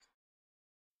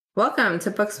Welcome to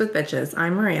Books with Bitches.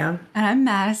 I'm Maria. And I'm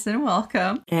Madison.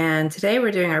 Welcome. And today we're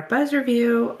doing our buzz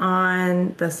review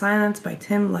on The Silence by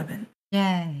Tim Lebbon.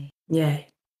 Yay. Yay.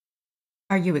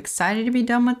 Are you excited to be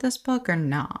done with this book or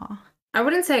nah? I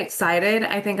wouldn't say excited.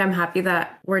 I think I'm happy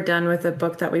that we're done with a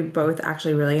book that we both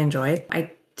actually really enjoyed. I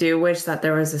do wish that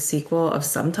there was a sequel of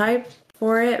some type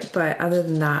for it, but other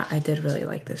than that, I did really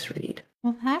like this read.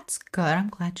 Well, that's good. I'm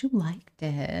glad you liked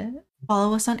it.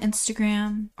 Follow us on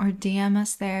Instagram or DM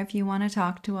us there if you want to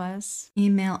talk to us.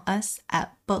 Email us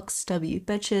at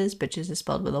bookswbitches, bitches is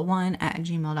spelled with a 1,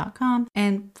 @gmail.com.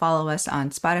 And follow us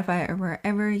on Spotify or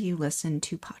wherever you listen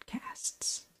to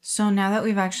podcasts. So now that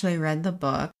we've actually read the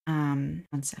book, 1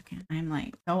 second. I'm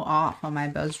like so off on my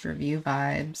buzz review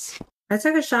vibes. I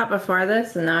took a shot before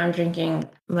this and now I'm drinking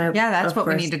my... Yeah, that's what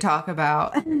we need to talk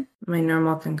about. My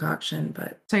normal concoction,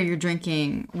 but... So you're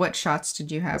drinking... What shots did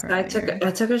you have earlier?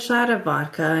 I took a shot of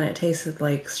vodka and it tasted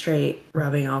like straight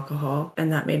rubbing alcohol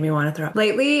and that made me want to throw up.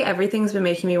 Lately, everything's been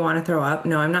making me want to throw up.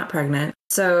 No, I'm not pregnant.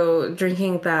 So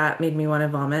drinking that made me want to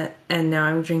vomit. And now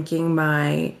I'm drinking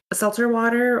my seltzer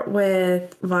water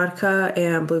with vodka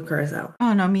and blue curacao.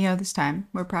 Oh, no Mio this time.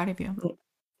 We're proud of you.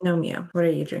 No Mio. What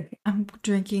are you drinking? I'm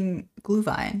drinking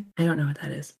Glühwein. I don't know what that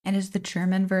is. It is the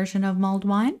German version of mulled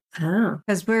wine. Oh.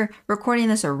 Because we're recording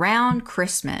this around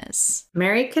Christmas.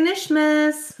 Merry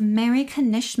Christmas. Merry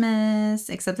Christmas.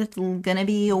 Except it's gonna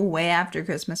be way after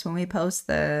Christmas when we post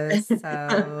this.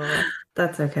 So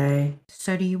That's okay.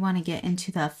 So do you want to get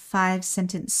into the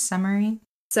 5-sentence summary?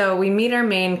 So we meet our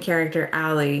main character,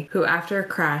 Allie, who after a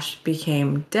crash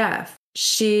became deaf.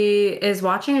 She is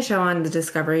watching a show on the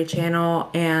Discovery Channel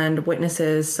and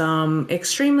witnesses some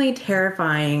extremely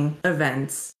terrifying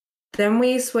events. Then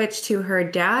we switch to her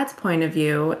dad's point of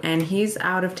view, and he's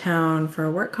out of town for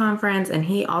a work conference, and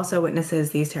he also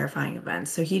witnesses these terrifying events.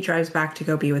 So he drives back to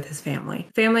go be with his family.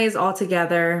 Family is all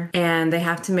together, and they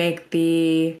have to make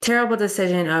the terrible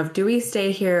decision of, do we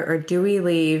stay here or do we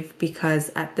leave?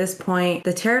 Because at this point,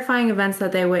 the terrifying events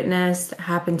that they witnessed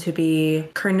happen to be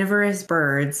carnivorous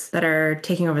birds that are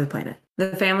taking over the planet.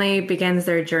 The family begins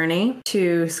their journey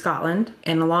to Scotland,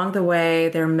 and along the way,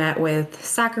 they're met with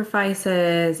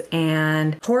sacrifices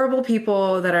and horrible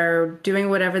people that are doing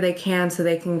whatever they can so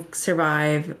they can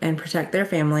survive and protect their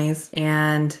families.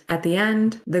 And at the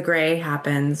end, the gray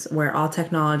happens where all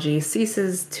technology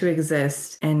ceases to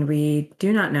exist, and we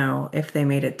do not know if they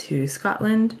made it to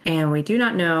Scotland, and we do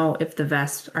not know if the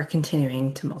Vesps are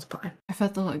continuing to multiply. I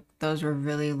felt like those were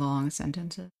really long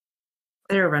sentences.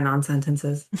 They're run-on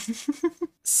sentences.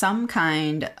 Some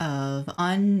kind of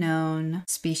unknown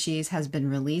species has been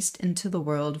released into the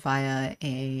world via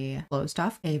a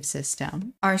closed-off cave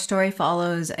system. Our story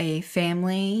follows a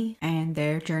family and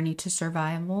their journey to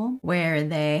survival, where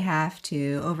they have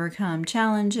to overcome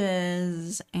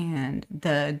challenges and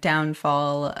the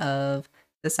downfall of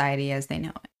society as they know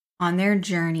it. On their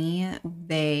journey,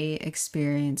 they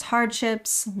experience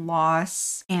hardships,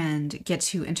 loss, and get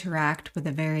to interact with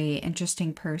a very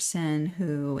interesting person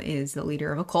who is the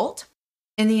leader of a cult.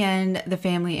 In the end, the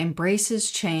family embraces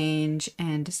change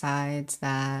and decides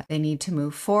that they need to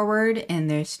move forward in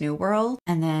this new world.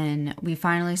 And then we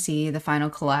finally see the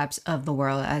final collapse of the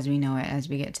world as we know it as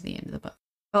we get to the end of the book.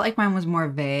 I felt like mine was more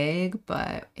vague,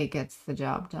 but it gets the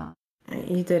job done.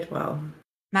 You did well.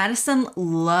 Madison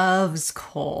loves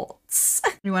cults.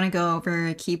 You want to go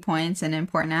over key points and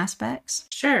important aspects?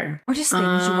 Sure. Or just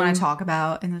things you want to talk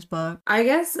about in this book? I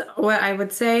guess what I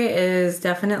would say is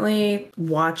definitely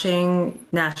watching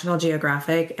National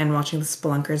Geographic and watching the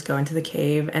spelunkers go into the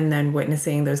cave and then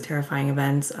witnessing those terrifying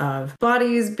events of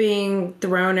bodies being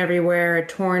thrown everywhere, a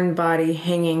torn body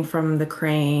hanging from the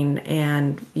crane,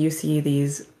 and you see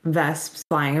these Vesps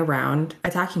flying around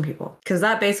attacking people, because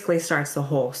that basically starts the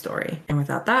whole story, and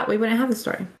without that we wouldn't have the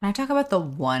story. Can I talk about the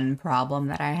one problem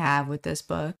that I have with this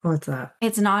book? What's that?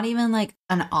 It's not even like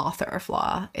an author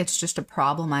flaw, it's just a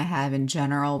problem I have in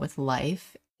general with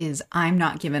life, is I'm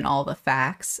not given all the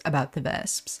facts about the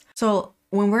Vesps. So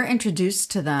when we're introduced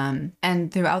to them,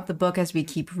 and throughout the book as we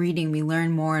keep reading, we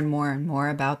learn more and more and more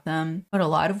about them. But a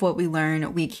lot of what we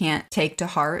learn, we can't take to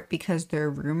heart because they're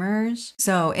rumors.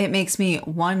 So it makes me,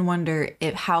 wonder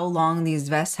if how long these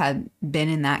Vesps had been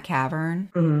in that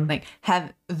cavern. Mm-hmm. Like,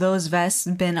 have those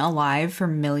Vesps been alive for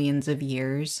millions of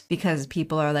years? Because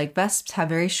people are like, Vesps have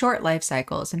very short life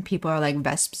cycles, and people are like,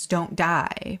 Vesps don't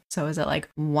die. So is it like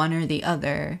one or the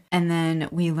other? And then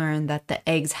we learn that the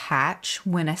eggs hatch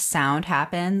when a sound happens.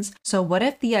 So what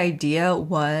if the idea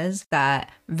was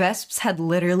that Vesps had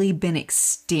literally been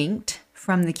extinct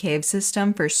from the cave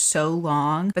system for so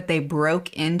long, but they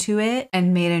broke into it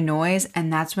and made a noise,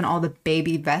 and that's when all the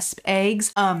baby vesp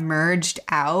eggs emerged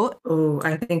out. Oh,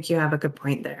 I think you have a good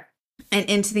point there. And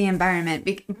into the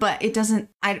environment. But it doesn't,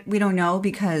 we don't know,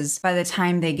 because by the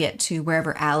time they get to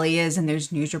wherever Allie is and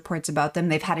there's news reports about them,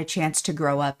 they've had a chance to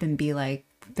grow up and be like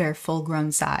their full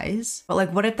grown size. But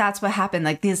like, what if that's what happened?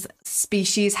 Like, these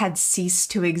species had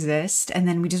ceased to exist and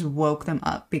then we just woke them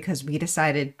up because we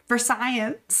decided for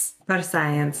science. For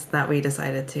science that we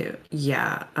decided to.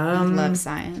 Yeah. I love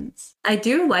science. I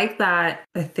do like that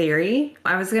theory.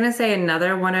 I was going to say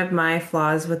another one of my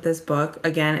flaws with this book.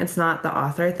 Again, it's not the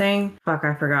author thing. Fuck,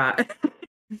 I forgot.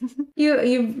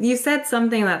 You said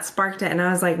something that sparked it and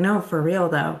I was like, no, for real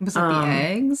though. Was it the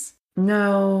eggs?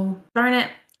 No. Darn it.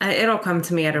 It'll come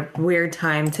to me at a weird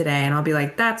time today and I'll be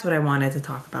like, that's what I wanted to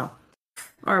talk about.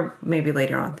 Or maybe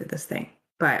later on through this thing.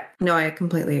 But no, I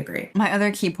completely agree. My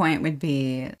other key point would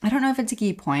be, I don't know if it's a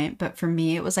key point, but for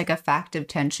me, it was like a fact of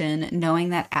tension, knowing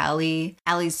that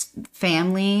Allie's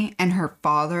family and her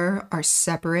father are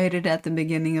separated at the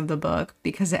beginning of the book,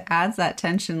 because it adds that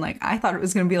tension. Like, I thought it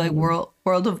was going to be like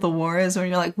World of the Wars, when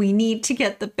you're like, we need to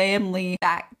get the family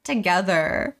back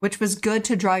together, which was good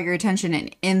to draw your attention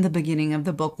in the beginning of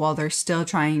the book while they're still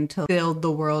trying to build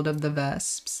the world of the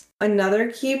Vesps.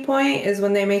 Another key point is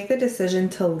when they make the decision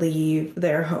to leave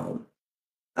their home.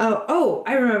 Oh,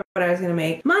 I remember what I was going to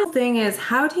make. My thing is,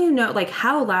 how do you know, like,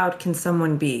 how loud can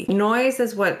someone be? Noise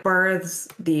is what births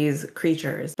these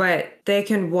creatures, but they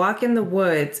can walk in the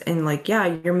woods and like,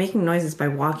 yeah, you're making noises by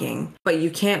walking, but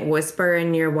you can't whisper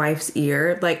in your wife's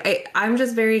ear. Like, I'm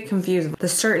just very confused with the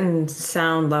certain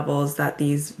sound levels that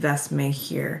these vests may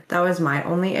hear. That was my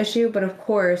only issue. But of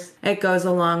course, it goes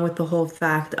along with the whole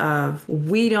fact of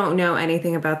we don't know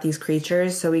anything about these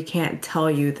creatures, so we can't tell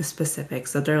you the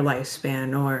specifics of their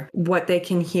lifespan or what they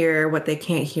can hear, what they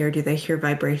can't hear. Do they hear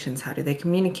vibrations? How do they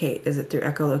communicate? Is it through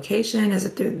echolocation? Is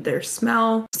it through their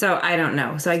smell? So I don't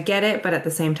know. So I get it, but at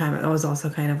the same time, it was also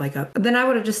kind of like then I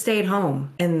would have just stayed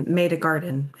home and made a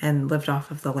garden and lived off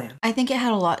of the land. I think it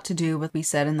had a lot to do with what we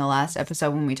said in the last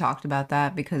episode when we talked about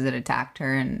that, because it attacked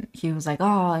her and he was like,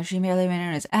 oh, she merely made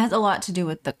a noise. It has a lot to do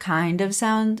with the kind of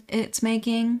sound it's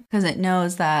making, because it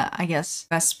knows that, I guess,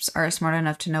 vesps are smart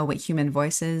enough to know what human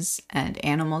voices and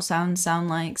animal sounds sound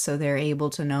like, so they're able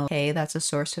to know, hey, that's a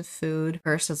source of food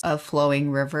versus a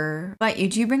flowing river. But you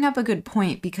do bring up a good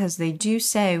point, because they do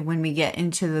say when we get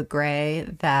into the gray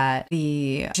that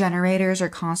the generators are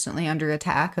constantly under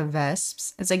attack of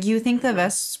vesps. It's like, you think the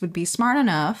vesps would be smart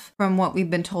enough, from what we've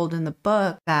been told in the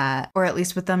book, that, or at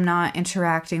least with them not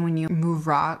interacting when you move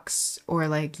rocks, or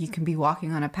like you can be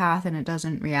walking on a path and it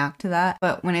doesn't react to that.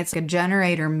 But when it's a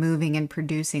generator moving and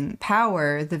producing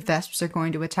power, the vesps are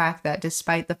going to attack that,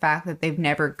 despite the fact that they've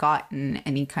never gotten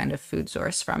any kind of food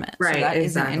source from it. Right, so that exactly.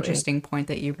 is an interesting point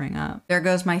that you bring up. There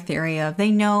goes my theory of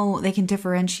they know they can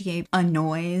differentiate a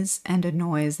noise and a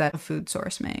noise that a food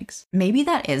source makes. Maybe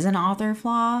that is an author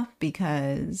flaw,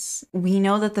 because we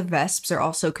know that the vesps are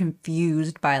also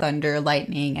confused by thunder,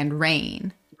 lightning, and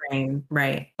rain. Rain,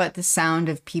 right. But the sound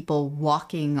of people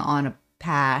walking on a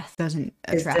path doesn't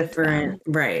attract It's different,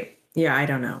 them. Right. Yeah, I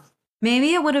don't know.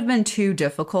 Maybe it would have been too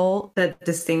difficult to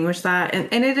distinguish that.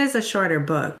 And it is a shorter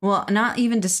book. Well, not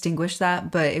even distinguish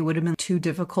that, but it would have been too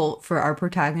difficult for our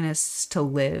protagonists to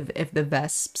live if the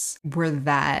vesps were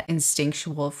that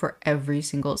instinctual for every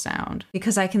single sound.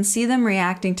 Because I can see them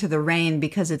reacting to the rain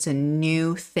because it's a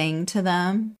new thing to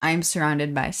them. I'm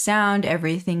surrounded by sound.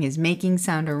 Everything is making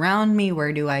sound around me.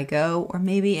 Where do I go? Or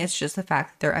maybe it's just the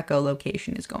fact that their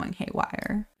echolocation is going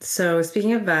haywire. So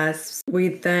speaking of vesps, we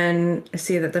then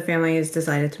see that the family has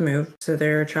decided to move. So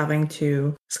they're traveling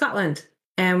to Scotland.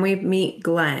 And we meet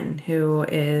Glenn, who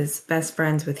is best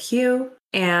friends with Hugh.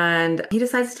 And he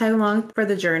decides to tag along for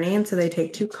the journey. And so they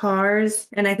take two cars.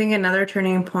 And I think another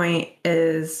turning point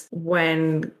is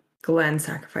when Glenn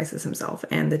sacrifices himself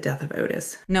and the death of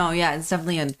Otis. No, yeah, it's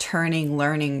definitely a turning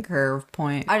learning curve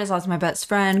point. I just lost my best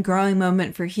friend, growing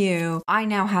moment for Hugh. I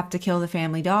now have to kill the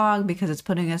family dog because it's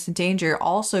putting us in danger.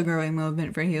 Also growing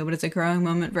moment for Hugh, but it's a growing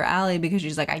moment for Allie because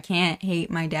she's like, I can't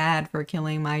hate my dad for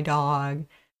killing my dog.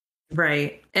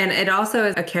 Right. And it also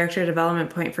is a character development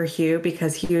point for Hugh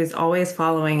because Hugh is always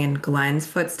following in Glenn's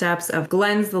footsteps of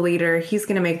Glenn's the leader. He's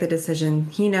going to make the decision.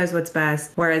 He knows what's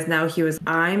best. Whereas now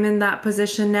I'm in that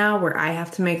position now where I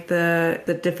have to make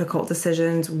the difficult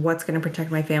decisions. What's going to protect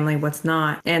my family, what's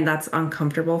not. And that's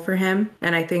uncomfortable for him.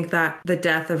 And I think that the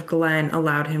death of Glenn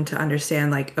allowed him to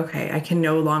understand, like, okay, I can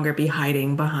no longer be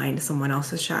hiding behind someone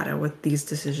else's shadow with these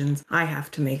decisions. I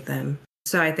have to make them.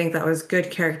 So I think that was good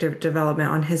character development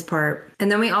on his part. And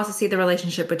then we also see the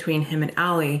relationship between him and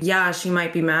Allie. Yeah, she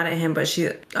might be mad at him, but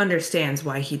she understands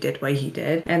why he did what he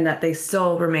did, and that they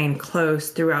still remain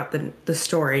close throughout the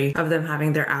story of them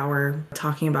having their hour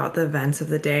talking about the events of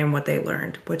the day and what they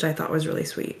learned, which I thought was really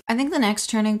sweet. I think the next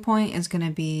turning point is going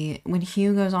to be when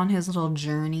Hugh goes on his little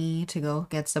journey to go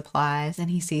get supplies and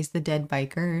he sees the dead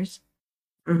bikers.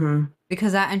 Mm-hmm.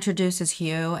 Because that introduces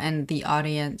Hugh and the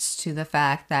audience to the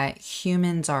fact that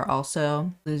humans are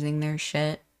also losing their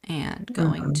shit and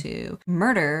going to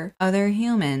murder other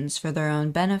humans for their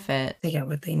own benefit. They get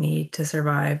what they need to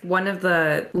survive. One of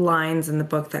the lines in the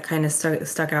book that kind of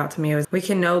stuck out to me was, we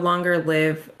can no longer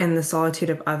live in the solitude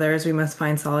of others. We must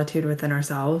find solitude within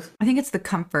ourselves. I think it's the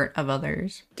comfort of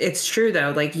others. It's true,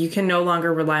 though. Like, you can no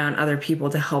longer rely on other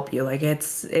people to help you. Like,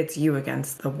 it's you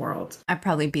against the world. I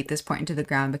probably beat this point into the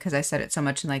ground because I said it so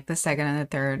much in like the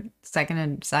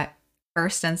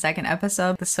first and second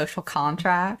episode, the social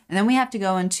contract. And then we have to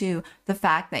go into the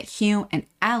fact that Hugh and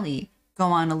Allie go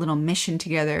on a little mission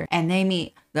together and they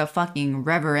meet the fucking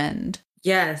Reverend.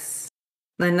 Yes.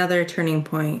 Another turning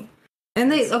point.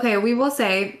 And we will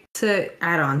say, to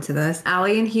add on to this,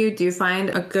 Allie and Hugh do find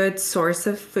a good source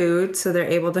of food, so they're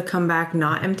able to come back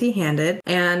not empty-handed.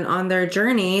 And on their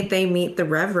journey, they meet the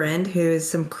Reverend, who is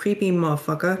some creepy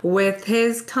motherfucker with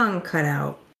his tongue cut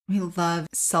out. We love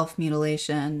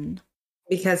self-mutilation.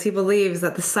 Because he believes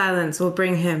that the silence will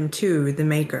bring him to the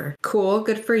maker. Cool,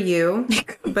 good for you.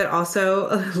 But also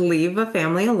leave a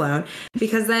family alone.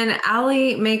 Because then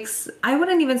Allie I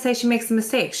wouldn't even say she makes a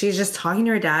mistake. She's just talking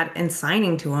to her dad and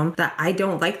signing to him that I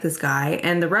don't like this guy.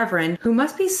 And the Reverend, who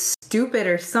must be stupid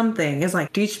or something, is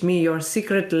like, teach me your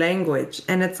secret language.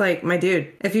 And it's like, my dude,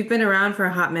 if you've been around for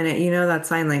a hot minute, you know that's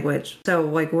sign language. So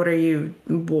like,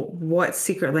 what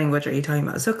secret language are you talking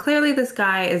about? So clearly this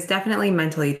guy is definitely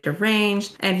mentally deranged.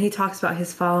 And he talks about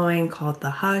his following called the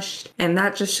Hushed. And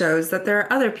that just shows that there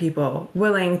are other people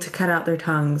willing to cut out their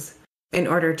tongues in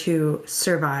order to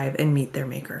survive and meet their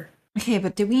maker. Okay,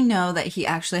 but did we know that he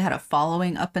actually had a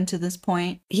following up until this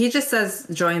point? He just says,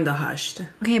 join the Hushed.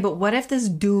 Okay, but what if this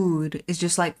dude is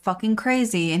just like fucking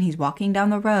crazy and he's walking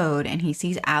down the road and he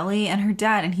sees Allie and her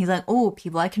dad and he's like, oh,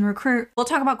 people I can recruit. We'll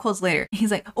talk about quotes later.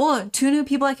 He's like, oh, 2 new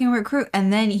people I can recruit.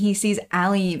 And then he sees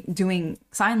Allie doing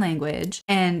sign language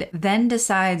and then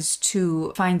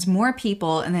finds more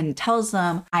people and then tells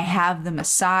them, I have the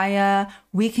Messiah.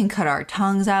 We can cut our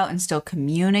tongues out and still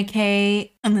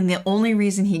communicate. And then the only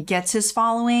reason he gets his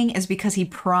following is because he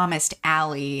promised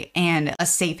Allie and a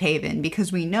safe haven.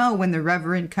 Because we know when the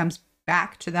Reverend comes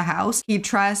back to the house, he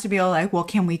tries to be all like, well,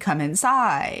 can we come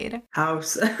inside?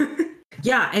 House.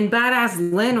 Yeah, and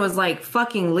badass Lynn was like,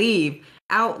 fucking leave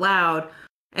out loud.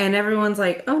 And everyone's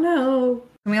like, oh no.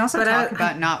 Can we also talk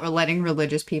about not letting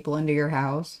religious people into your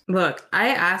house? Look, I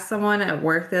asked someone at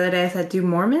work the other day, I said, do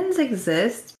Mormons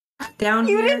exist down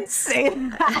here? You didn't say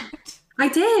that. I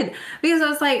did, because I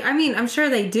was like, I mean, I'm sure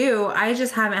they do. I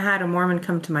just haven't had a Mormon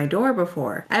come to my door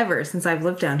before, ever, since I've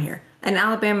lived down here. In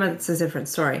Alabama, it's a different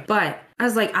story. But I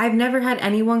was like, I've never had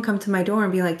anyone come to my door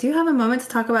and be like, do you have a moment to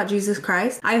talk about Jesus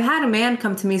Christ? I've had a man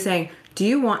come to me saying, do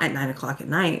you want, at 9 o'clock at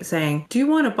night, saying, do you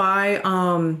want to buy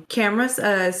cameras,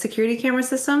 a security camera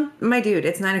system? My dude,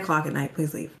 it's 9 o'clock at night.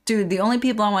 Please leave. Dude, the only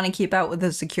people I want to keep out with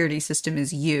the security system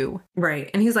is you.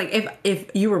 Right. And he's like, if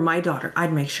you were my daughter,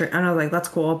 I'd make sure. And I was like, that's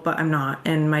cool, but I'm not.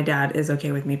 And my dad is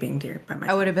okay with me being here by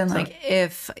myself. I would have been like,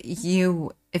 if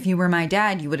you were my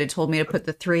dad, you would have told me to put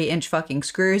the 3-inch fucking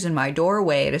screws in my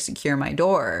doorway to secure my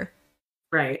door.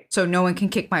 Right. So no one can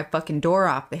kick my fucking door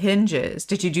off the hinges.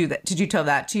 Did you do that? Did you tell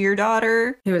that to your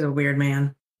daughter? He was a weird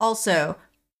man. Also,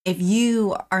 if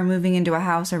you are moving into a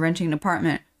house or renting an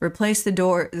apartment, replace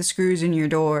the screws in your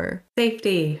door.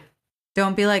 Safety.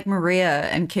 Don't be like Maria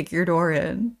and kick your door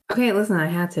in. Okay, listen, I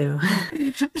had to.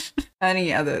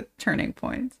 Any other turning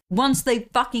points? Once they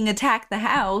fucking attack the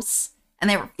house and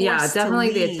they were forced definitely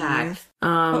to leave. the attack.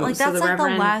 But like so that's like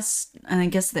Reverend... the last, and I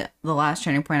guess the last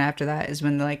turning point after that is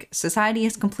when like society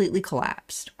has completely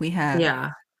collapsed. We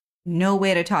have no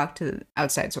way to talk to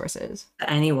outside sources.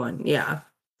 Anyone, yeah.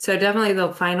 So definitely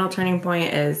the final turning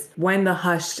point is when the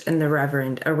Hushed and the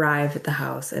Reverend arrive at the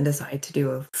house and decide to do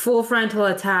a full frontal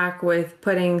attack with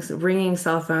ringing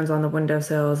cell phones on the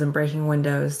windowsills and breaking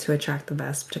windows to attract the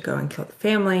Vesp to go and kill the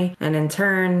family. And in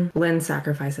turn, Lynn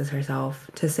sacrifices herself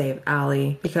to save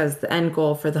Allie because the end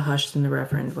goal for the Hushed and the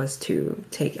Reverend was to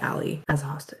take Allie as a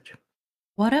hostage.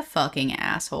 What a fucking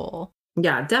asshole.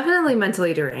 Yeah, definitely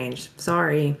mentally deranged.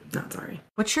 Sorry, not sorry.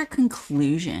 What's your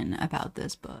conclusion about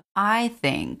this book? I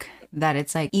think that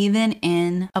it's like, even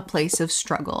in a place of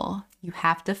struggle, You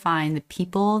have to find the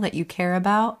people that you care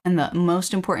about. And the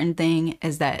most important thing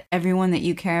is that everyone that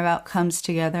you care about comes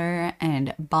together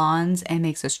and bonds and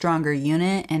makes a stronger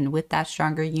unit. And with that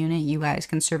stronger unit, you guys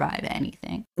can survive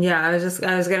anything. Yeah, I was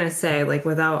going to say, like,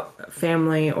 without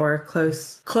family or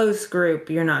close group,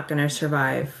 you're not going to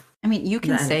survive. I mean, you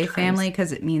can say family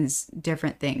because it means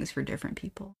different things for different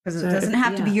people. Because it So, doesn't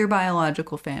have to be your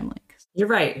biological family. You're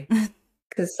right.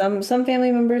 Because some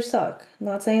family members suck. I'm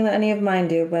not saying that any of mine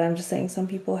do, but I'm just saying some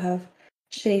people have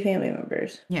shitty family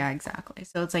members. Yeah, exactly.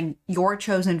 So it's like your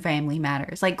chosen family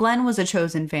matters. Like Glenn was a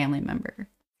chosen family member.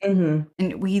 Mm-hmm.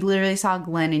 And we literally saw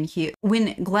Glenn and Hugh.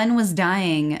 When Glenn was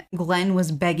dying, Glenn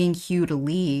was begging Hugh to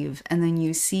leave. And then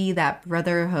you see that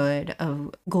brotherhood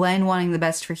of Glenn wanting the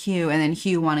best for Hugh and then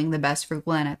Hugh wanting the best for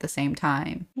Glenn at the same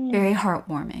time. Very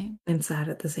heartwarming. And sad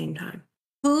at the same time.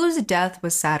 Whose death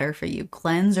was sadder for you,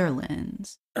 Glenn's or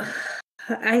Lynn's?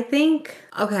 I think,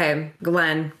 okay,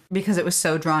 Glenn. Because it was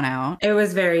so drawn out. It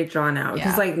was very drawn out.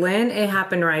 Because, like, Lynn, it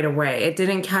happened right away. It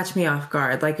didn't catch me off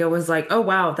guard. Like, it was like, oh,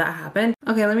 wow, that happened.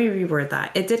 Okay, let me reword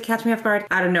that. It did catch me off guard.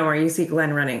 Out of nowhere, you see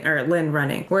Lynn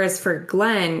running. Whereas for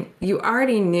Glenn, you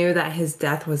already knew that his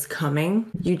death was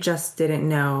coming. You just didn't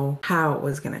know how it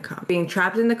was going to come. Being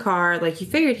trapped in the car, like, you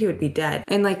figured he would be dead.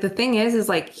 And, like, the thing is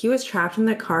like, he was trapped in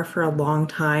the car for a long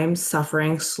time,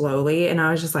 suffering slowly. And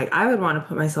I was just like, I would want to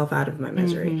put myself out of my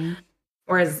misery. Mm-hmm.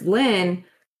 Whereas Lynn,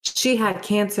 she had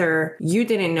cancer. You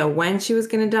didn't know when she was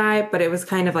going to die, but it was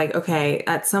kind of like, okay,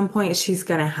 at some point she's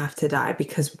going to have to die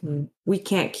because we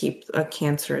can't keep a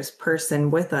cancerous person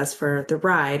with us for the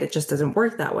ride. It just doesn't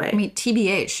work that way. I mean,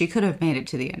 TBH, she could have made it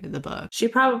to the end of the book. She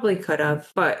probably could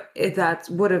have, but that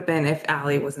would have been if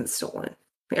Allie wasn't stolen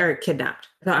or kidnapped.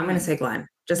 So I'm going to say Glenn.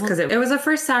 Just because it was the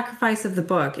first sacrifice of the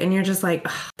book. And you're just like,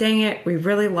 dang it, we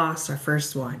really lost our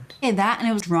first one. Yeah, that and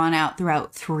it was drawn out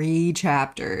throughout 3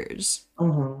 chapters.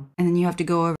 Mm-hmm. And then you have to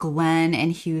go over Glenn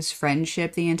and Hugh's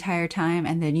friendship the entire time.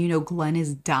 And then, Glenn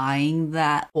is dying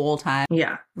that whole time.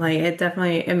 Yeah, like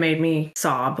it made me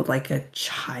sob like a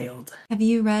child. Have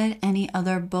you read any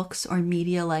other books or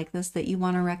media like this that you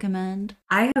want to recommend?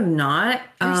 I have not.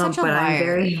 You're such a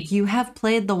liar. I'm You have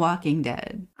played The Walking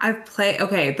Dead. I've played,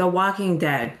 The Walking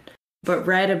Dead. But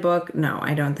read a book? No,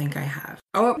 I don't think I have.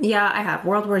 Oh, yeah, I have.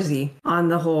 World War Z, on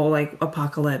the whole, like,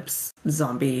 apocalypse,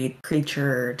 zombie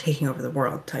creature taking over the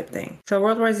world type thing. So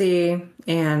World War Z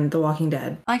and The Walking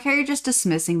Dead. I like how you're just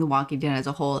dismissing The Walking Dead as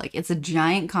a whole. Like, it's a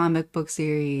giant comic book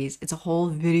series. It's a whole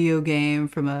video game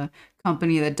from a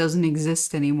company that doesn't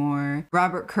exist anymore.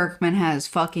 Robert Kirkman has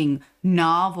fucking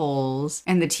novels,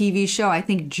 and the TV show I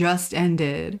think just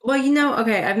ended. Well,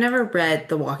 okay, I've never read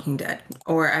The Walking Dead,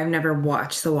 or I've never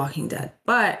watched The Walking Dead.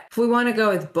 But if we want to go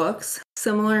with books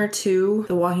similar to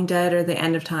The Walking Dead or The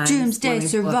End of Time, Doomsday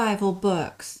survival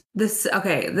books. This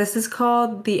is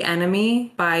called The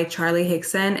Enemy by Charlie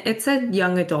Higson. It's a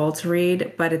young adult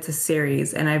read, but it's a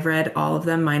series, and I've read all of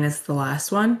them minus the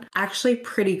last one. Actually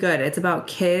pretty good. It's about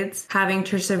kids having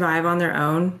to survive on their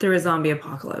own through a zombie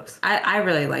apocalypse. I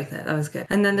really liked it. That was good.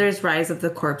 And then there's Rise of the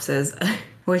Corpses,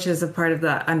 which is a part of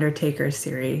the Undertaker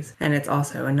series, and it's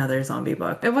also another zombie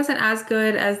book. It wasn't as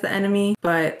good as The Enemy,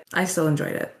 but I still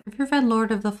enjoyed it. Have you read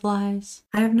Lord of the Flies?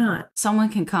 I have not. Someone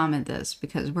can comment this,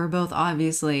 because we're both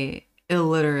obviously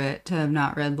illiterate to have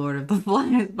not read Lord of the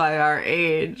Flies by our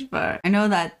age, but I know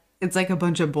that it's like a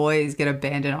bunch of boys get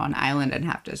abandoned on an island and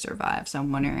have to survive. So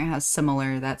I'm wondering how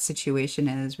similar that situation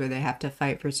is where they have to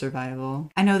fight for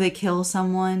survival. I know they kill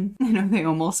someone. I know they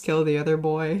almost kill the other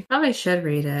boy. Probably should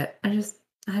read it.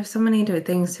 I have so many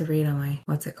things to read on my,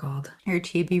 what's it called? Your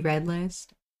TB read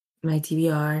list. My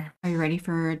TBR. Are you ready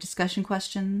for discussion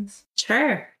questions?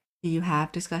 Sure. Do you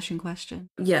have discussion questions?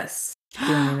 Yes. Do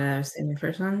you want me to say my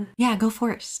first one? Yeah, go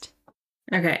first.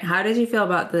 Okay, how did you feel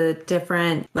about the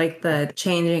different, like the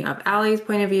changing of Allie's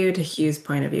point of view to Hugh's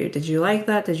point of view? Did you like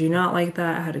that? Did you not like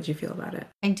that? How did you feel about it?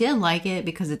 I did like it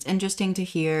because it's interesting to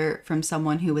hear from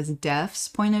someone who is deaf's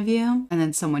point of view and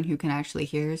then someone who can actually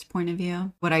hear his point of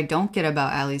view. What I don't get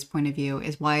about Allie's point of view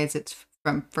is why is it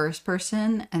from first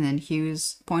person and then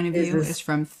Hugh's point of view is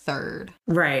from third.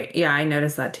 Right. Yeah, I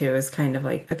noticed that too. It's kind of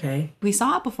like, okay. We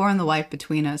saw it before in The Wife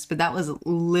Between Us, but that was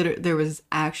there was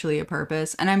actually a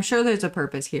purpose. And I'm sure there's a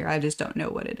purpose here. I just don't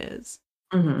know what it is.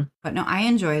 Mm-hmm. But no, I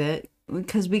enjoyed it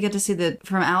because we get to see that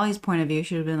from Allie's point of view,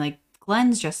 she would have been like,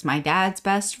 Glenn's just my dad's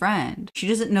best friend. She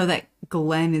doesn't know that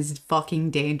Glenn is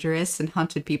fucking dangerous and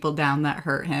hunted people down that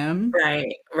hurt him.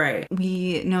 Right.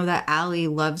 We know that Allie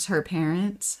loves her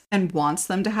parents and wants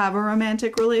them to have a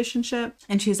romantic relationship.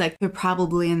 And she's like, they're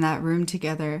probably in that room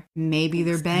together. Maybe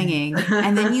they're banging.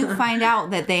 And then you find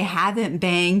out that they haven't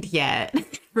banged yet.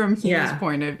 from Hugh's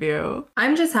point of view.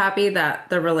 I'm just happy that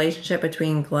the relationship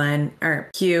between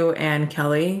Hugh and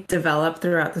Kelly developed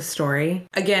throughout the story.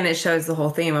 Again, it shows the whole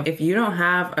theme of if you don't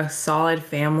have a solid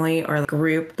family or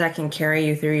group that can carry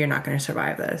you through, you're not going to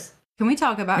survive this. Can we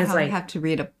talk about how I have to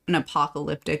read an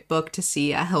apocalyptic book to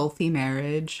see a healthy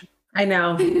marriage? I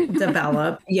know.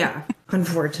 Develop. Yeah.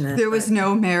 Unfortunate. There was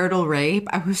no marital rape.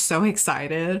 I was so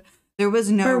excited. There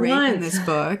was no rape in this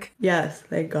book. Yes,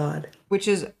 thank God. Which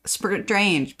is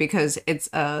strange because it's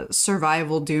a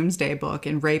survival doomsday book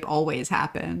and rape always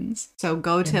happens. So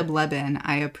go Tim Lebbon.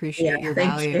 I appreciate your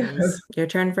values. Your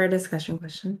turn for a discussion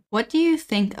question. What do you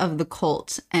think of the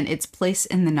cult and its place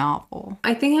in the novel?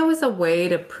 I think it was a way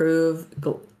to prove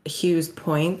Hugh's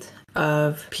point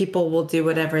of people will do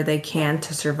whatever they can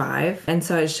to survive. And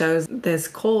so it shows this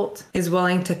cult is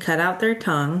willing to cut out their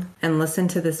tongue and listen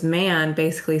to this man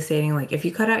basically stating like, if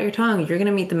you cut out your tongue, you're going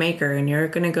to meet the maker and you're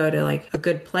going to go to like a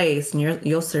good place and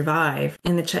you'll survive.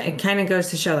 And it kind of goes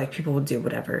to show like people will do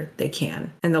whatever they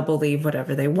can and they'll believe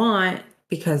whatever they want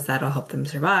because that'll help them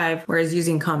survive. Whereas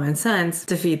using common sense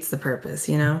defeats the purpose,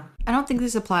 you know? I don't think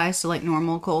this applies to like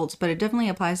normal cults, but it definitely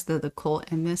applies to the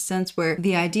cult in this sense where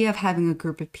the idea of having a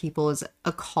group of people is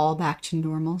a callback to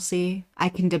normalcy. I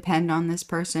can depend on this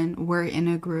person. We're in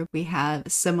a group. We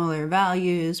have similar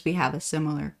values. We have a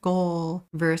similar goal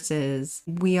versus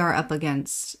we are up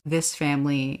against this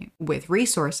family with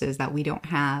resources that we don't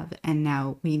have. And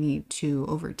now we need to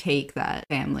overtake that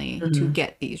family to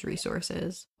get these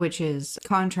resources, which is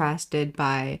contrasted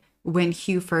by when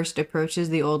Hugh first approaches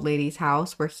the old lady's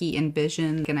house, where he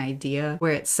envisions an idea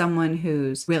where it's someone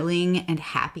who's willing and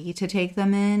happy to take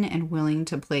them in and willing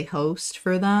to play host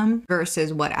for them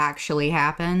versus what actually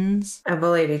happens. I have a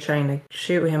lady trying to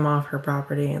shoot him off her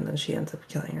property and then she ends up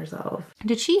killing herself.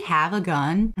 Did she have a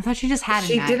gun? I thought she just had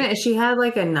a knife. She didn't. She had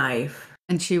like a knife.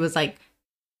 And she was like,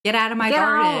 get out of my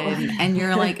garden. And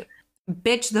you're like,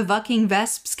 bitch, the fucking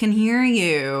Vesps can hear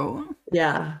you.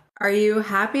 Yeah. Are you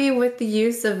happy with the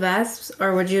use of Vesps,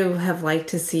 or would you have liked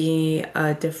to see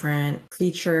a different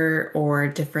creature or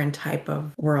different type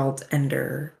of world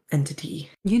ender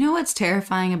entity? You know what's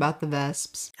terrifying about the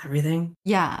Vesps? Everything?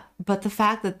 Yeah, but the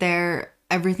fact that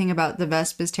everything about the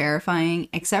Vesp is terrifying,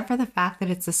 except for the fact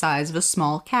that it's the size of a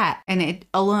small cat, and it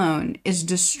alone is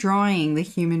destroying the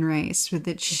human race with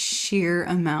its sheer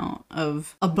amount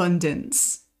of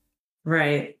abundance.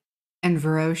 Right. And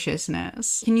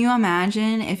ferociousness. Can you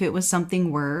imagine if it was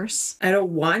something worse? I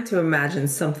don't want to imagine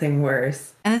something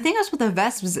worse. And the thing is with the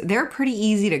Vesps, they're pretty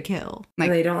easy to kill. Like,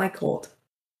 they don't like cold.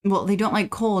 Well, they don't like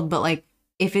cold, but like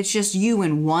if it's just you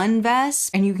and one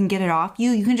Vesp and you can get it off you,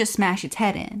 you can just smash its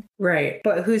head in. Right.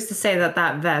 But who's to say that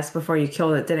Vesp before you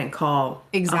killed it didn't call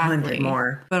 100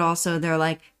 more? But also they're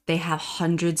like, they have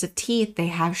hundreds of teeth. They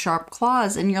have sharp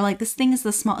claws. And you're like, this thing is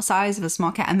the small size of a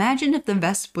small cat. Imagine if the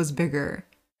Vesp was bigger.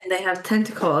 And they have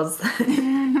tentacles.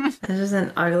 It's just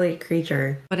an ugly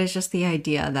creature. But it's just the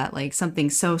idea that like something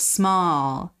so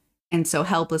small and so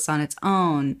helpless on its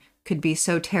own could be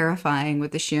so terrifying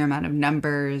with the sheer amount of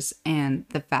numbers and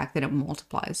the fact that it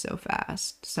multiplies so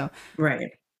fast. So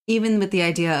right. Even with the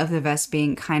idea of the Vesp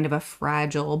being kind of a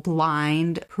fragile,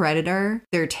 blind predator,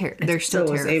 they're still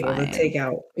terrifying. Able to take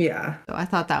out, yeah. So I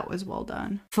thought that was well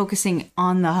done. Focusing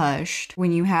on the Hushed,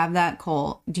 when you have that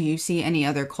cult, do you see any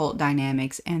other cult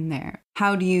dynamics in there?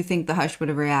 How do you think the Hushed would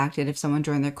have reacted if someone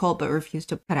joined their cult but refused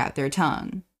to cut out their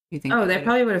tongue? You think they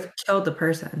probably would have killed the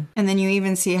person. And then you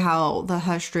even see how the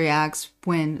Hushed reacts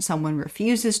when someone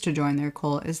refuses to join their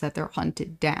cult is that they're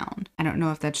hunted down. I don't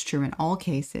know if that's true in all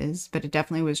cases, but it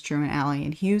definitely was true in Allie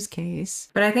and Hugh's case.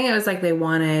 But I think it was like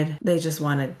they just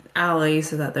wanted Allie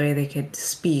so that way they could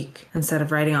speak instead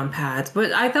of writing on pads.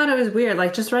 But I thought it was weird,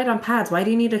 like just write on pads. Why do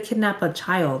you need to kidnap a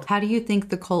child? How do you think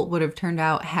the cult would have turned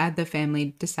out had the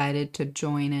family decided to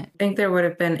join it? I think there would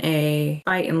have been a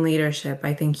fight in leadership.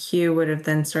 I think Hugh would have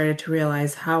then started to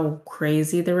realize how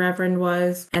crazy the Reverend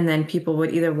was. And then people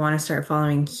would either want to start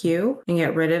following Hugh and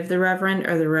get rid of the Reverend,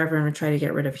 or the Reverend would try to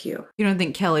get rid of Hugh. You don't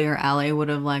think Kelly or Allie would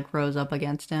have like rose up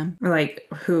against him? Or like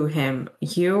who, him,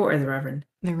 Hugh or the Reverend?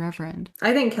 The Reverend.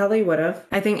 I think Kelly would have.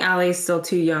 I think Allie's still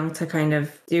too young to kind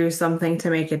of do something to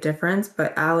make a difference,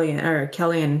 but Kelly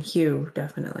and Hugh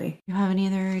definitely. You have any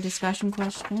other discussion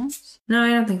questions? No, I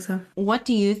don't think so. What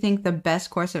do you think the best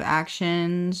course of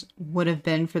actions would have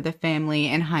been for the family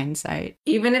in hindsight?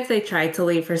 Even if they tried to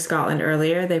leave for Scotland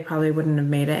earlier, they probably wouldn't have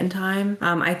made it in time.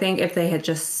 I think if they had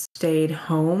just stayed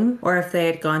home, or if they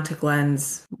had gone to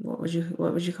Glenn's, what would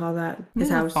you call that? His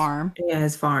house. Farm. Yeah,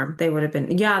 his farm. They would have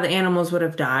been. Yeah, the animals would have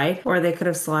have died, or they could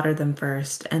have slaughtered them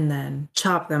first and then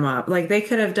chopped them up. Like, they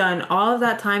could have done all of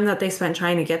that time that they spent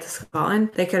trying to get to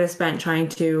Scotland. They could have spent trying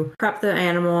to prep the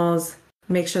animals,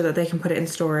 make sure that they can put it in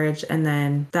storage, and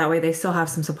then that way they still have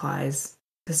some supplies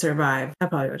to survive. That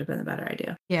probably would have been a better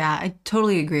idea. Yeah, I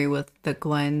totally agree with the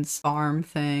Glenn's farm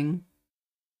thing.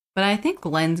 But I think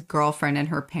Glenn's girlfriend and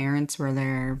her parents were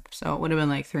there, so it would have been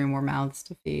like 3 more mouths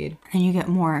to feed. And you get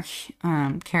more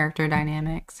character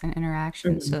dynamics and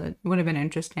interactions, so it would have been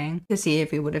interesting to see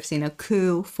if we would have seen a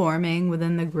coup forming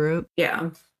within the group. Yeah.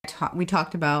 We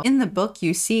talked about in the book,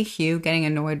 you see Hugh getting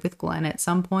annoyed with Glenn at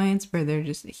some points where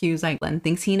Hugh's like, Glenn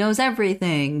thinks he knows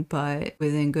everything, but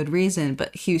within good reason,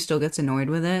 but Hugh still gets annoyed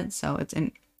with it. So it's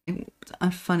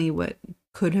a funny what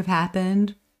could have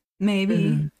happened, maybe.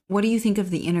 Mm-hmm. What do you think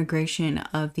of the integration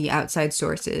of the outside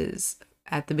sources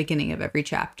at the beginning of every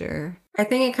chapter? I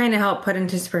think it kind of helped put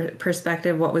into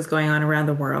perspective what was going on around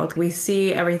the world. We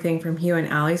see everything from Hugh and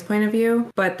Allie's point of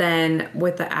view, but then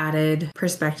with the added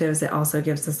perspectives, it also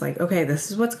gives us like, okay,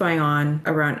 this is what's going on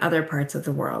around other parts of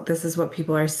the world. This is what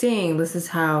people are seeing. This is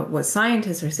what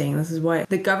scientists are seeing. This is what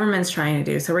the government's trying to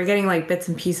do. So we're getting like bits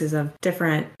and pieces of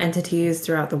different entities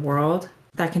throughout the world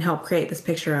that can help create this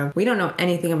picture of, we don't know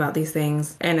anything about these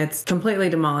things and it's completely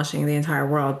demolishing the entire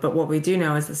world. But what we do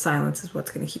know is that silence is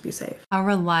what's going to keep you safe. How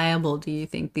reliable do you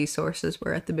think these sources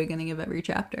were at the beginning of every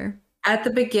chapter? At the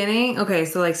beginning, okay,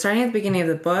 so like starting at the beginning of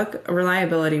the book,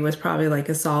 reliability was probably like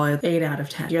a solid 8 out of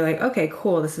 10. You're like, okay,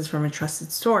 cool, this is from a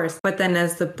trusted source. But then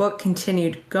as the book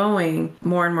continued going,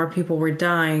 more and more people were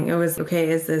dying. It was, okay,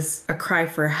 is this a cry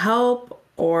for help?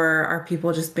 Or are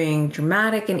people just being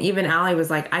dramatic? And even Allie was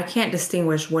like, I can't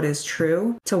distinguish what is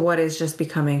true to what is just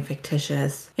becoming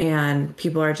fictitious. And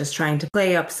people are just trying to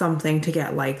play up something to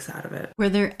get likes out of it. Were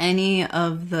there any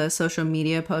of the social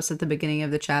media posts at the beginning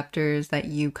of the chapters that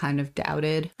you kind of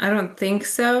doubted? I don't think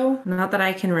so. Not that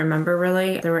I can remember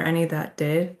really. There were any that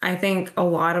did. I think a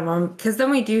lot of them, because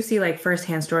then we do see like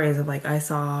firsthand stories of like, I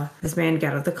saw this man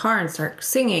get out of the car and start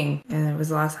singing. And it was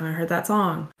the last time I heard that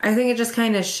song. I think it just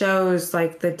kind of shows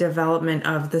like the development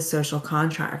of the social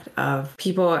contract of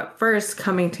people at first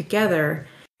coming together,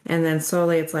 and then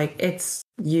slowly it's like, it's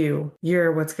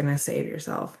you're what's gonna save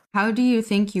yourself. How do you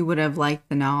think you would have liked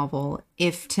the novel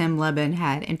if Tim Lebbon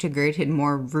had integrated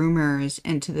more rumors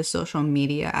into the social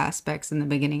media aspects in the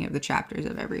beginning of the chapters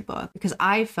of every book? Because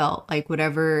I felt like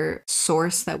whatever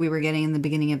source that we were getting in the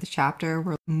beginning of the chapter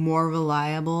were more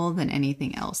reliable than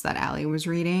anything else that Allie was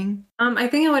reading. I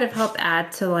think it would have helped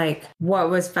add to like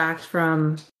what was fact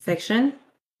from fiction.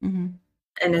 Mm-hmm.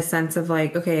 In a sense of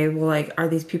like, okay, well, like, are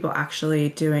these people actually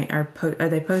doing, are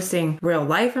they posting real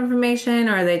life information,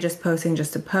 or are they just posting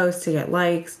just to post to get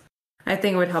likes? I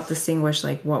think it would help distinguish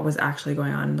like what was actually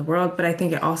going on in the world. But I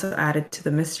think it also added to the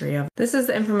mystery of, this is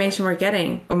the information we're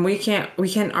getting, and we can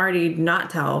already not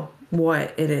tell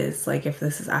what it is, like if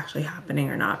this is actually happening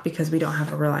or not, because we don't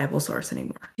have a reliable source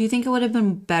anymore. Do you think it would have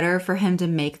been better for him to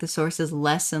make the sources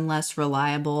less and less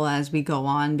reliable as we go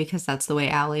on, because that's the way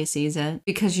Allie sees it?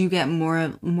 Because you get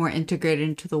more integrated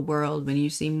into the world when you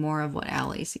see more of what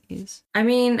Allie sees. I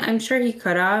mean, I'm sure he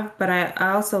could have, but I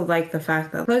also like the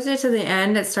fact that closer to the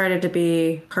end, it started to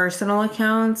be personal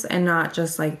accounts and not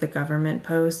just like the government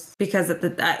posts, because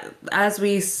as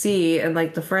we see, and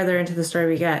like the further into the story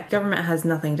we get, government has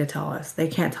nothing to tell us. They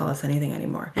can't tell us anything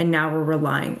anymore. And now we're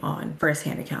relying on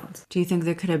firsthand accounts. Do you think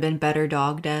there could have been better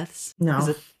dog deaths? No.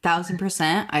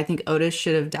 1,000%. I think Otis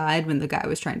should have died when the guy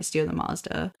was trying to steal the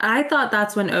Mazda. I thought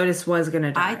that's when Otis was going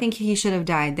to die. I think he should have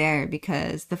died there,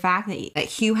 because the fact that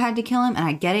Hugh had to kill him, and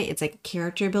I get it, it's like a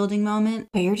character building moment,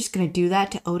 but you're just going to do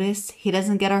that to Otis? He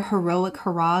doesn't get a heroic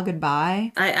hurrah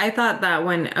goodbye? I thought that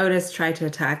when Otis tried to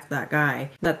attack that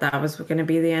guy, that was going to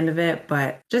be the end of it,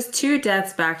 but just 2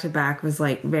 deaths back to back was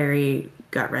like very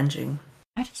gut-wrenching.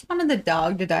 I just wanted the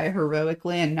dog to die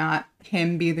heroically and not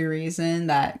him be the reason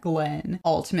that Glenn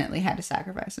ultimately had to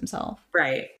sacrifice himself.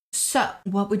 Right. So,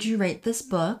 what would you rate this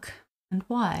book and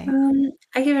why?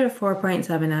 I give it a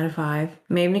 4.7 out of 5. It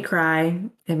made me cry.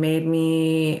 It made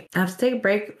me have to take a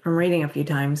break from reading a few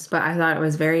times, but I thought it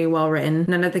was very well written.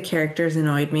 None of the characters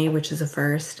annoyed me, which is a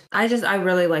first. I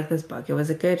really like this book. It was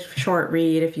a good short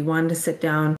read. If you wanted to sit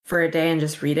down for a day and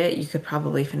just read it, you could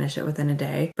probably finish it within a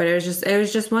day. But it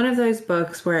was just one of those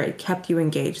books where it kept you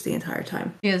engaged the entire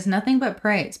time. She has nothing but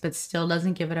praise, but still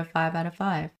doesn't give it a 5 out of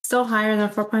 5. Still higher than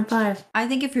 4.5. I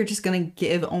think if you're just going to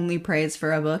give only praise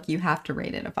for a book, you have to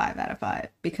rate it a 5 out of 5,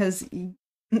 because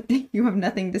you have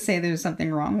nothing to say there's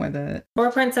something wrong with it.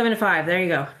 4.75. There you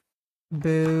go.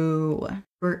 Boo.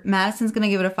 Madison's going to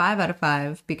give it a 5 out of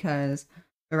 5 because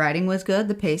the writing was good,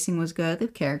 the pacing was good, the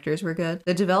characters were good,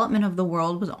 the development of the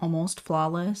world was almost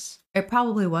flawless. It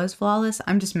probably was flawless.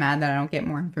 I'm just mad that I don't get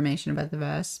more information about the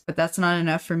vest, but that's not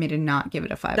enough for me to not give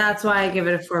it a 5. That's why I give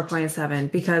it a 4.7,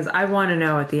 because I want to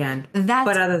know at the end.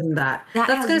 But other than that's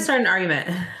going to start an argument.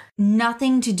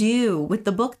 Nothing to do with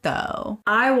the book, though.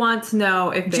 I want to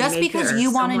know if they just make because it or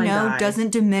you want to know dies.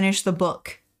 Doesn't diminish the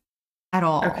book at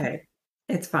all. Okay,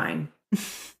 it's fine.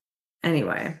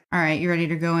 Anyway. All right, you ready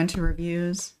to go into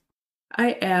reviews?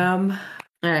 I am.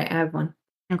 All right, I have one.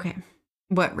 Okay.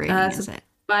 What rating is it?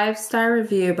 5-star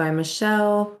review by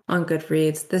Michelle on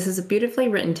Goodreads. This is a beautifully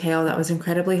written tale that was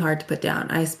incredibly hard to put down.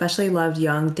 I especially loved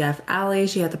young, deaf Allie.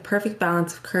 She had the perfect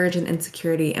balance of courage and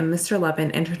insecurity, and Mr.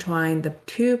 Lebbon intertwined the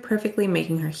two perfectly,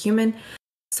 making her human.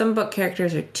 Some book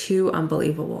characters are too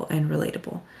unbelievable and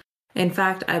relatable. In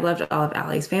fact, I loved all of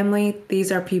Allie's family.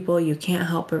 These are people you can't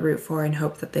help but root for and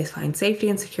hope that they find safety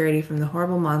and security from the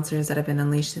horrible monsters that have been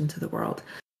unleashed into the world.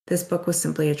 This book was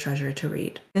simply a treasure to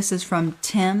read. This is from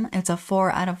Tim. It's a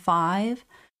 4 out of 5.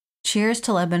 Cheers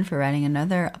to Lebbon for writing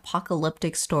another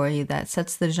apocalyptic story that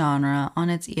sets the genre on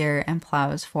its ear and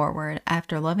plows forward.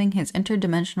 After loving his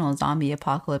interdimensional zombie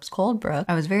apocalypse Coldbrook,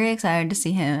 I was very excited to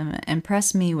see him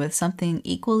impress me with something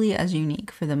equally as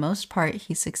unique. For the most part,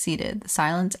 he succeeded. The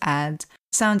silence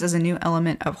sounds as a new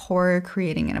element of horror,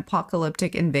 creating an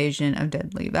apocalyptic invasion of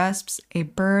deadly vesps, a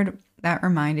bird that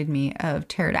reminded me of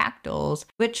pterodactyls,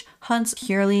 which hunts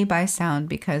purely by sound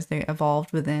because they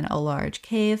evolved within a large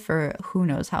cave for who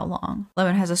knows how long.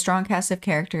 Lebbon has a strong cast of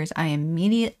characters I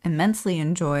immensely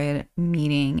enjoyed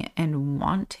meeting and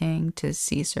wanting to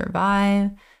see survive.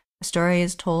 The story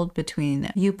is told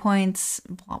between viewpoints,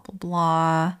 blah, blah,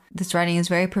 blah. This writing is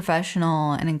very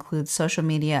professional and includes social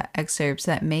media excerpts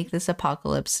that make this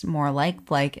apocalypse more like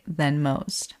than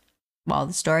most. While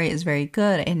the story is very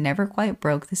good, it never quite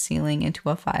broke the ceiling into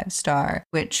a 5-star,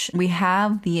 which we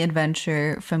have the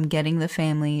adventure from getting the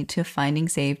family to finding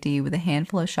safety with a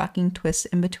handful of shocking twists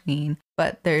in between,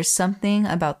 but there's something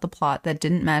about the plot that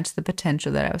didn't match the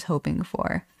potential that I was hoping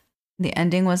for. The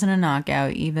ending wasn't a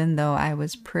knockout, even though I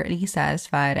was pretty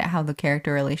satisfied at how the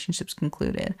character relationships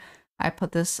concluded. I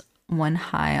put this one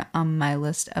high on my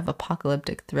list of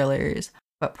apocalyptic thrillers,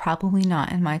 but probably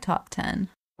not in my top 10.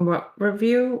 What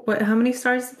review? How many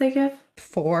stars did they give?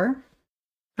 4.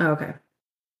 Oh, okay.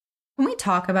 Can we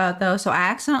talk about, though? So I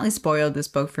accidentally spoiled this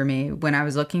book for me when I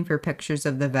was looking for pictures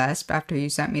of the Vesp after you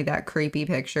sent me that creepy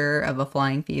picture of a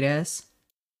flying fetus.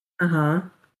 Uh-huh.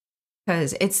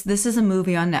 Because this is a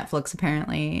movie on Netflix,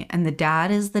 apparently, and the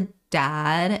dad is the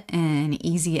dad in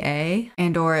Easy A,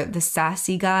 and or the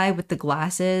sassy guy with the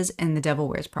glasses in The Devil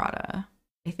Wears Prada,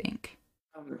 I think.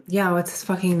 Yeah, what's his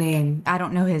fucking name? I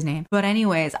don't know his name. But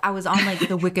anyways, I was on like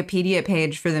the Wikipedia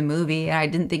page for the movie and I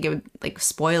didn't think it would like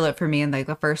spoil it for me in like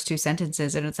the first 2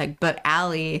 sentences. And it's like, but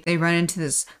Allie, they run into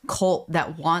this cult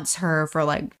that wants her for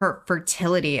like her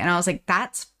fertility. And I was like,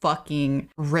 that's fucking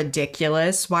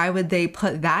ridiculous. Why would they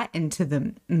put that into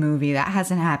the movie? That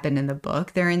hasn't happened in the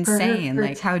book. They're insane.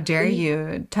 Like, how dare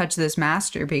you touch this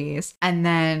masterpiece? And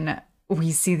then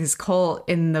we see this cult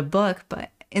in the book,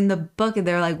 but in the book,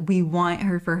 they're like, we want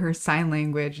her for her sign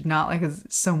language, not like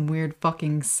some weird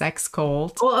fucking sex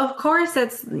cult. Well, of course,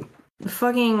 it's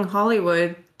fucking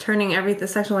Hollywood turning everything,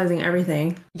 sexualizing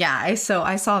everything. Yeah, I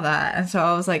saw that. And so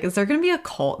I was like, is there going to be a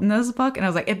cult in this book? And I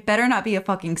was like, it better not be a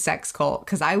fucking sex cult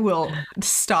because I will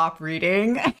stop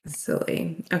reading.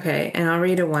 Silly. Okay, and I'll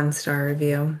read a 1-star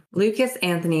review. Lucas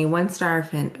Anthony,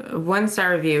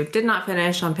 1-star review. Did not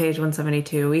finish on page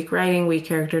 172. Weak writing, weak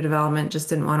character development. Just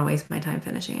didn't want to waste my time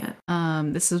finishing it.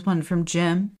 This is one from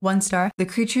Jim. 1 star. The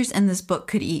creatures in this book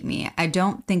could eat me. I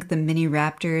don't think the mini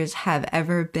raptors have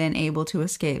ever been able to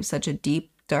escape such a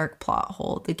deep, dark plot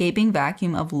hole. The gaping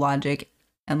vacuum of logic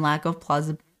and lack of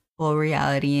plausible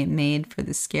reality made for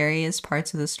the scariest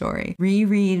parts of the story.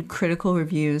 Reread critical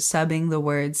reviews subbing the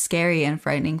words scary and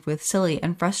frightening with silly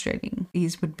and frustrating.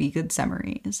 These would be good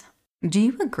summaries. Do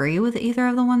you agree with either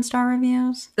of the 1-star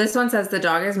reviews? This one says the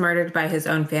dog is murdered by his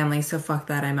own family, so fuck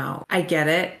that, I'm out. I get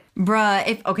it.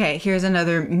 Bruh, okay, here's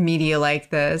another media like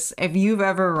this. If you've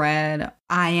ever read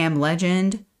I Am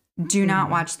Legend, do not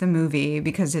watch the movie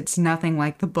because it's nothing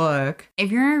like the book.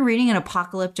 If you're reading an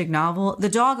apocalyptic novel, the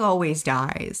dog always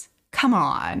dies. Come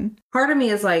on. Part of me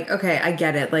is like, okay, I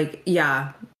get it. Like,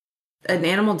 yeah, an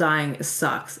animal dying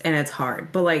sucks and it's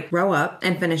hard. But like, grow up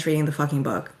and finish reading the fucking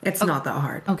book. It's not that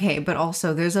hard. Okay, but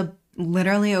also there's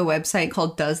literally a website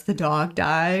called Does the Dog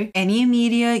Die? Any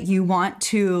media you want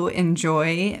to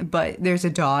enjoy, but there's a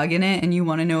dog in it and you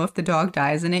want to know if the dog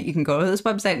dies in it, you can go to this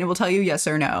website and it will tell you yes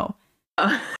or no.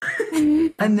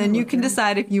 And then you can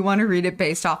decide if you want to read it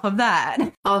based off of that.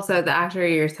 Also, the actor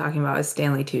you're talking about is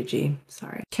Stanley Tucci.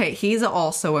 Sorry. Okay, he's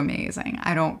also amazing.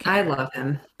 I don't care. I love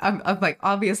him. I'm like,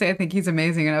 obviously, I think he's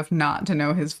amazing enough not to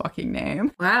know his fucking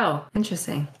name. Wow.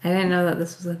 Interesting. I didn't know that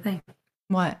this was a thing.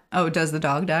 What? Oh, does the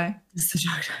dog die? Does the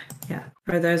dog die? Yeah.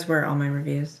 Or those were all my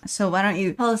reviews. So why don't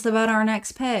you tell us about our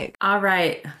next pick? All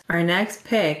right. Our next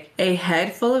pick, A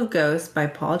Head Full of Ghosts by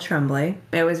Paul Tremblay.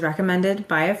 It was recommended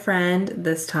by a friend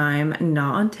this time,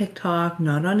 not on TikTok,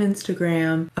 not on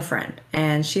Instagram, a friend.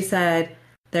 And she said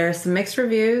there are some mixed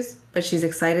reviews, but she's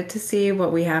excited to see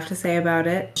what we have to say about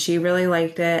it. She really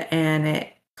liked it, and it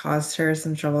caused her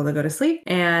some trouble to go to sleep.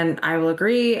 And I will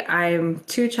agree, I'm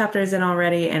 2 chapters in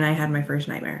already and I had my first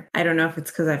nightmare. I don't know if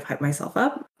it's because I've hyped myself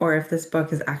up or if this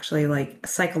book is actually like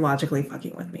psychologically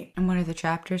fucking with me. And what are the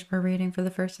chapters we're reading for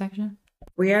the first section?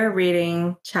 We are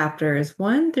reading chapters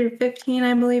 1 through 15,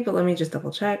 I believe, but let me just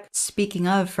double check. Speaking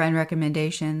of friend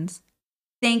recommendations,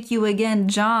 thank you again,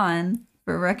 John,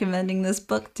 for recommending this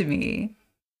book to me.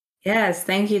 Yes,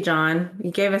 thank you, John.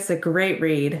 You gave us a great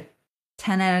read.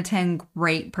 10 out of 10,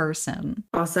 great person.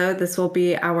 Also, this will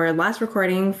be our last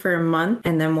recording for a month,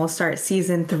 and then we'll start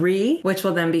season 3, which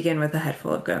will then begin with A Head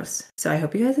Full of Ghosts. So I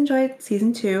hope you guys enjoyed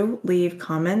season 2. Leave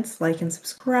comments, like and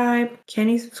subscribe. Can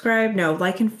you subscribe? No,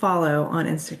 like and follow on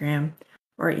Instagram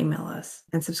or email us,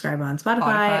 and subscribe on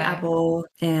Spotify, Apple,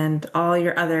 and all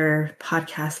your other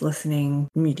podcast listening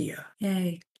media.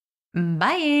 Yay.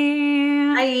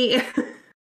 Bye. Bye.